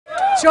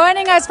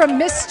Joining us from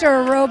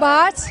Mr.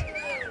 Robot,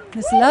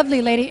 this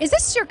lovely lady. Is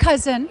this your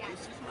cousin?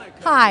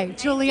 Hi,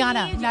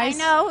 Giuliana. Nice. I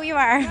know who you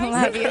are.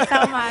 Love you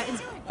so much.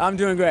 I'm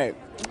doing great.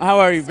 How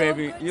are you,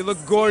 baby? You look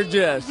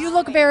gorgeous. You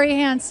look very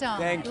handsome.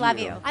 Thank you. Love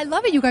you. I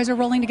love it. You guys are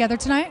rolling together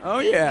tonight. Oh,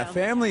 yeah.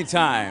 Family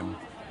time.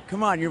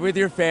 Come on, you're with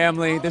your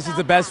family. This is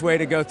the best way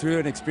to go through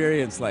an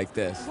experience like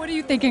this. What are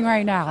you thinking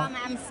right now?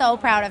 I'm so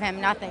proud of him.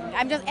 Nothing.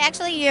 I'm just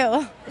actually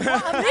you.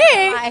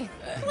 Me?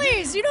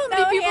 Please, you know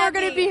how many people are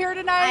going to be here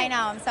tonight? I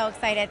know. I'm so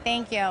excited.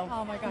 Thank you.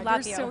 Oh my God,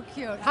 Love you're you. so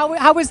cute.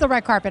 How was the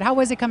red carpet? How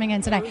was it coming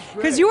in tonight?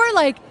 Because you are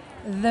like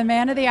the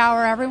man of the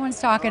hour.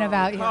 Everyone's talking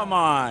about you. Come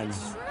on.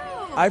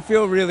 I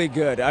feel really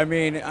good. I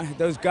mean,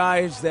 those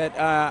guys that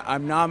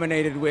I'm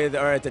nominated with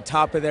are at the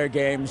top of their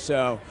game,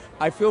 so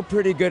I feel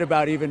pretty good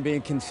about even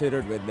being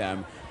considered with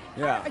them.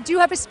 Yeah. Do you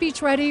have a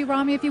speech ready,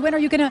 Rami, if you win? Are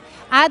you going to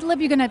ad-lib?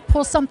 You're going to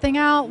pull something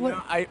out? You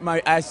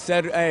know, I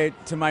said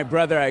to my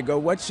brother, I go,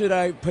 what should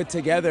I put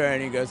together?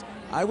 And he goes,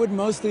 I would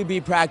mostly be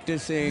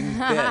practicing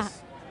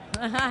this.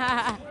 No,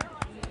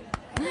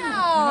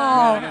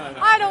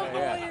 I don't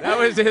believe it. That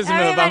was his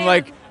move. I'm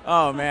like,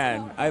 oh,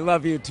 man, I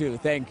love you, too.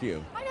 Thank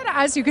you. I got to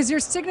ask you, because your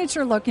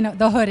signature look, you know,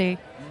 the hoodie,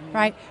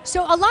 right?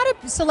 So a lot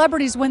of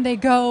celebrities, when they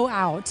go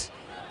out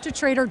to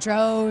Trader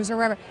Joe's or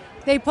wherever,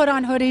 they put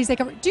on hoodies. They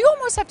cover. Do you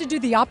almost have to do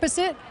the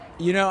opposite?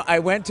 You know, I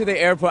went to the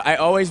airport. I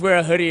always wear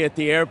a hoodie at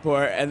the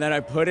airport, and then I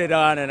put it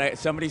on, and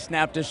somebody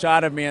snapped a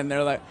shot of me, and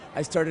they're like,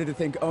 I started to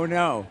think, oh,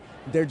 no,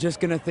 they're just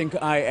going to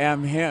think I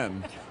am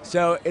him.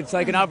 So it's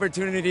like an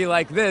opportunity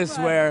like this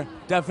where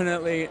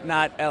definitely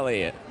not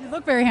Elliot. You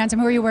look very handsome.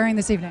 Who are you wearing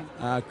this evening?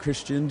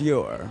 Christian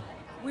Dior.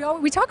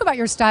 We talk about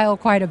your style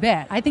quite a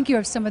bit. I think you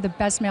have some of the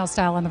best male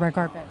style on the red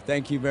carpet.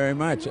 Thank you very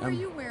much. What are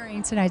you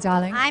wearing tonight,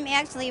 darling? I'm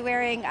actually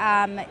wearing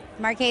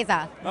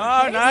Marquesa.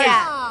 Oh, nice.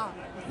 Yeah.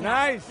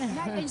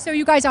 Nice. So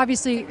you guys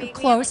obviously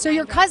close. So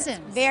you're cousins.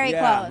 Very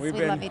close. We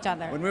love each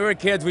other. When we were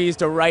kids, we used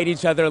to write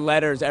each other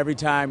letters every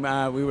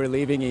time we were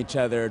leaving each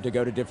other to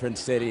go to different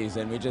cities,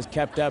 and we just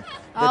kept up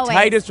the Always.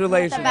 tightest He's the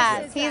relationship.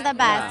 best. He's the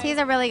best. Yeah. He's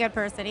a really good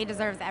person. He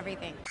deserves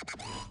everything.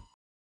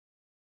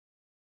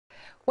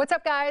 What's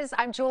up, guys?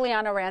 I'm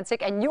Giuliana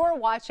Rancic, and you're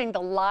watching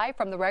the Live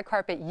from the Red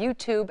Carpet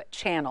YouTube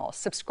channel.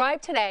 Subscribe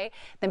today,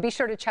 then be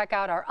sure to check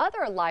out our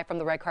other Live from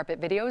the Red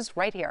Carpet videos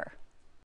right here.